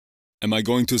Am I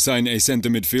going to sign a centre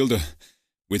midfielder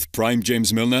with prime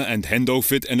James Milner and Hendo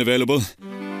fit and available?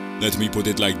 Let me put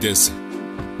it like this.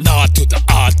 Nah to the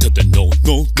ah to the no,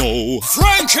 no, no.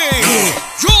 Frankie!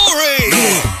 Yuri!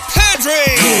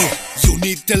 Pedri! You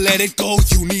need to let it go,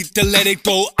 you need to let it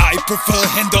go. I prefer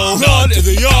Hendo. Not in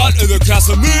the yard, in the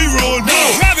Casemiro. No!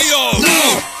 Rabiot!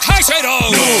 No!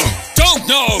 Caicedo! No! Don't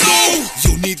know! No!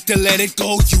 You need to let it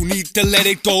go, you need to let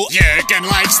it go. Jürgen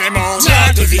likes them all.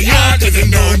 Not to the yard, to the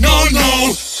no, no,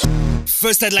 no.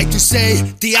 First I'd like to say,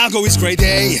 Thiago is grade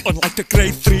A. Unlike the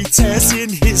grade 3 tears in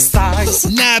his thighs.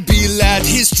 Naby lad,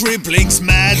 his dribbling's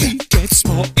mad. He gets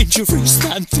more injuries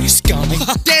than this guy.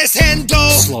 There's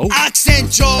Hendo, Slow. Accent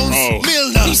Jones,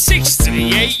 Milner. He's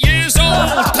 68 years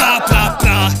old. Blah, blah,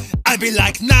 blah. I'll be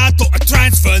like, nah, to a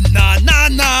transfer, nah, nah,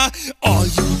 nah. All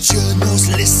you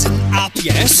journos, listen up.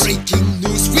 Yes? Breaking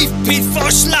news, we've paid for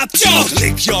slapjaw.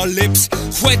 Lick your lips,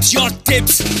 wet your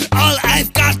tips. All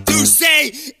I've got to say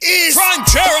is Prime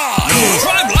Gerrard!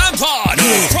 Prime Lampard!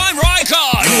 Prime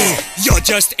Rijkaard! you're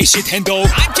just a shit Hendo.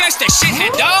 I'm just a shit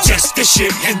Hendo. Just a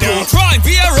shit Hendo. Prime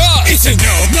Vieira! It's a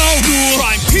no, no, no.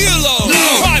 Prime Pirlo! No.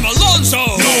 Prime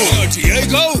Alonso! No.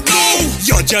 Diego! No.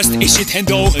 You're just a shit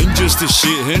Hendo. I'm just a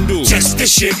shit Hendo. Just a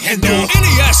shit Hendo.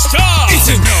 Iniesta! It's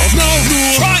a no, no, no.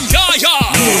 Prime Daya!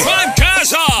 Prime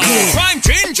Gaza! Prime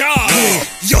Ginger!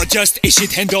 You're just a shit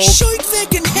Hendo.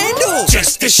 Scheutwegen Hendo!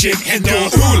 Just a shit Hendo.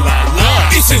 Ooh la la!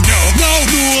 It's a no, no,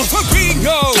 no.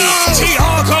 Fabinho!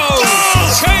 Thiago!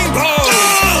 Chamber!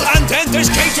 And then there's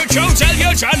Cater Jones,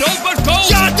 Elliot, and Albert Gold!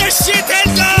 You're the shit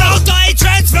Hendo. No, die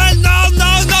transfer. No,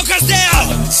 no, no, cause they're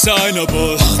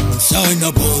Unsignable!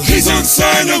 unsignable. He's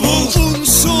unsignable.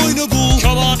 Unsignable.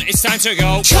 Come on, it's time to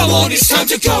go! Come on, it's time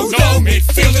to go. No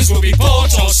midfielders will be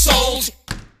bought or sold!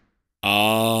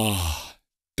 Ah,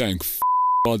 thank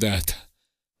for that.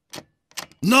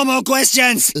 No more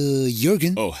questions!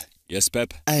 Jürgen, Oh, yes,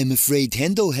 Pep? I'm afraid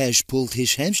Hendo has pulled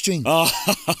his hamstring. Ah,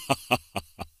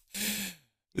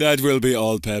 that will be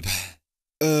all, Pep.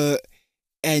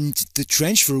 And the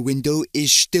transfer window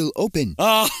is still open.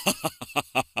 Ah,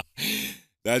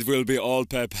 that will be all,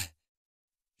 Pep.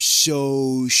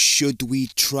 So, should we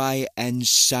try and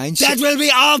sign That will be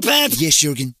all, Pep. Yes,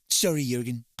 Jürgen. Sorry,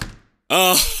 Jürgen.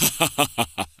 Ah.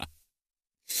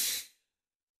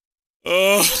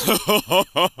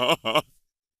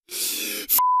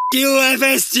 You,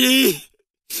 FSG!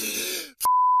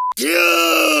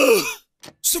 You!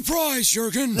 Surprise,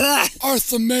 Jürgen! Ah!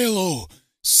 Arthur Melo.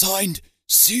 Signed,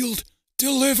 sealed,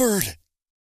 delivered.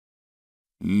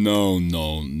 No,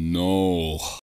 no, no.